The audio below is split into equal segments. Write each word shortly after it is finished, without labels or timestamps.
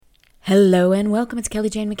Hello and welcome. It's Kelly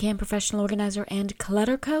Jane McCann, professional organizer and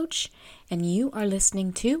clutter coach, and you are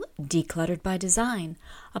listening to Decluttered by Design,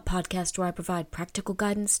 a podcast where I provide practical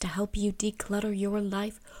guidance to help you declutter your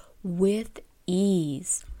life with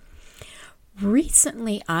ease.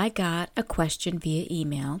 Recently, I got a question via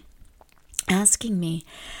email asking me,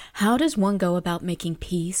 how does one go about making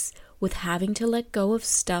peace with having to let go of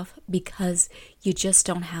stuff because you just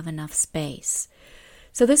don't have enough space?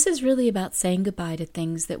 So this is really about saying goodbye to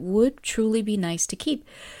things that would truly be nice to keep.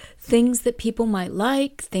 Things that people might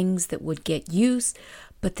like, things that would get use,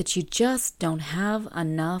 but that you just don't have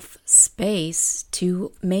enough space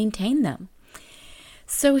to maintain them.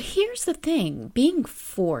 So here's the thing, being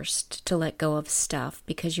forced to let go of stuff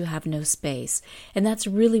because you have no space. And that's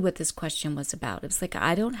really what this question was about. It's like,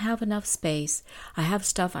 I don't have enough space. I have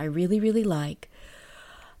stuff I really, really like.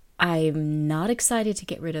 I'm not excited to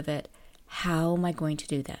get rid of it. How am I going to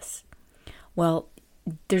do this? Well,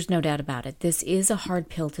 there's no doubt about it. This is a hard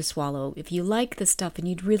pill to swallow. If you like the stuff and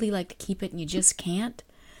you'd really like to keep it and you just can't,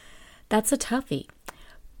 that's a toughie.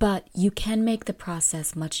 But you can make the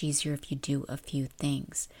process much easier if you do a few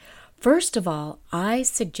things. First of all, I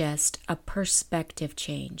suggest a perspective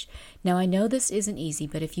change. Now, I know this isn't easy,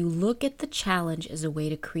 but if you look at the challenge as a way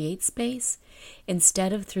to create space,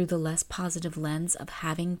 instead of through the less positive lens of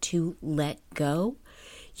having to let go,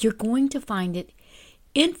 you're going to find it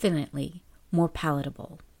infinitely more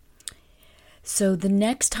palatable. So the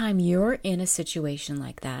next time you're in a situation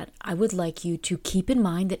like that, I would like you to keep in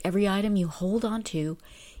mind that every item you hold on to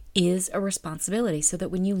is a responsibility, so that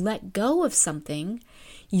when you let go of something,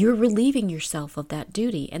 you're relieving yourself of that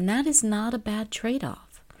duty, and that is not a bad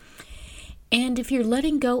trade-off. And if you're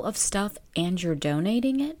letting go of stuff and you're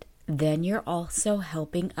donating it, then you're also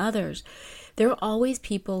helping others. There are always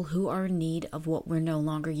people who are in need of what we're no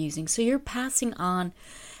longer using. So you're passing on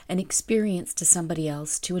an experience to somebody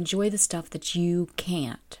else to enjoy the stuff that you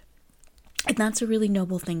can't. And that's a really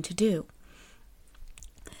noble thing to do.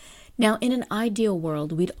 Now, in an ideal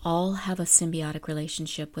world, we'd all have a symbiotic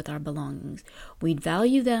relationship with our belongings. We'd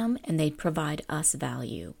value them and they'd provide us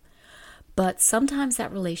value. But sometimes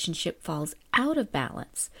that relationship falls out of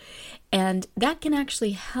balance, and that can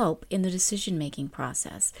actually help in the decision-making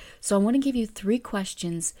process. So I want to give you 3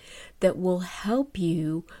 questions that will help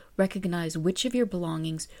you recognize which of your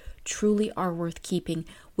belongings truly are worth keeping,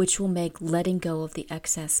 which will make letting go of the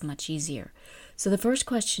excess much easier. So the first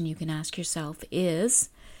question you can ask yourself is,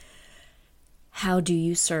 how do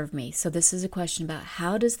you serve me? So this is a question about,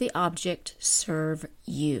 how does the object serve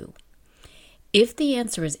you? If the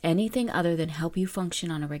answer is anything other than help you function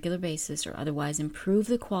on a regular basis or otherwise improve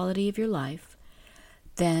the quality of your life,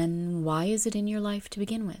 then why is it in your life to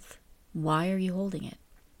begin with? Why are you holding it?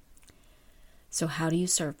 So how do you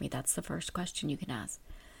serve me? That's the first question you can ask.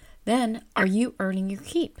 Then, are you earning your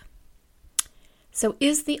keep? So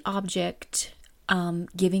is the object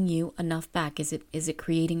giving you enough back? Is it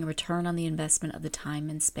creating a return on the investment of the time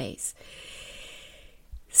and space?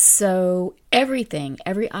 So every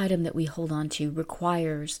item that we hold on to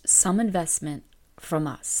requires some investment from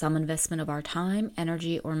us, some investment of our time,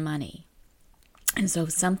 energy, or money. And so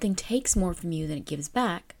if something takes more from you than it gives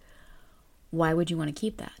back, why would you want to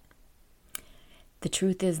keep that? The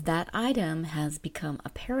truth is that item has become a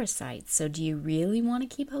parasite. So do you really want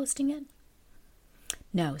to keep hosting it?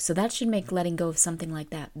 No. So that should make letting go of something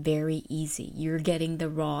like that very easy. You're getting the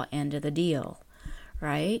raw end of the deal,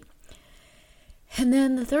 right? And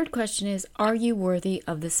then the third question is, are you worthy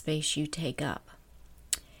of the space you take up?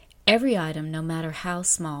 Every item, no matter how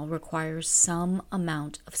small, requires some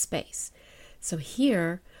amount of space. So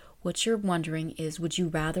here, what you're wondering is, would you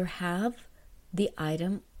rather have the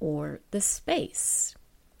item or the space?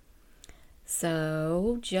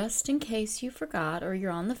 So just in case you forgot or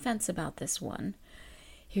you're on the fence about this one,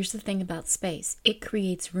 here's the thing about space. It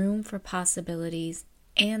creates room for possibilities,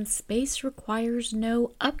 and space requires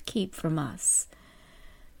no upkeep from us.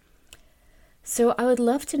 So I would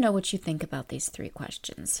love to know what you think about these 3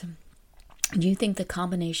 questions. Do you think the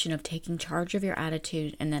combination of taking charge of your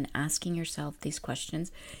attitude and then asking yourself these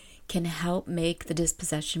questions can help make the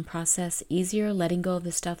dispossession process easier, letting go of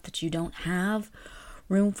the stuff that you don't have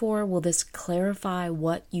room for? Will this clarify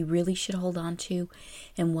what you really should hold on to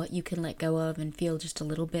and what you can let go of and feel just a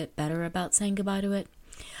little bit better about saying goodbye to it?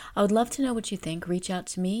 I would love to know what you think. Reach out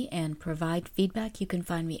to me and provide feedback. You can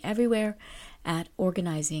find me everywhere at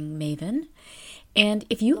Organizing Maven. And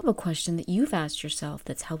if you have a question that you've asked yourself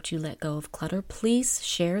that's helped you let go of clutter, please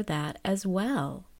share that as well.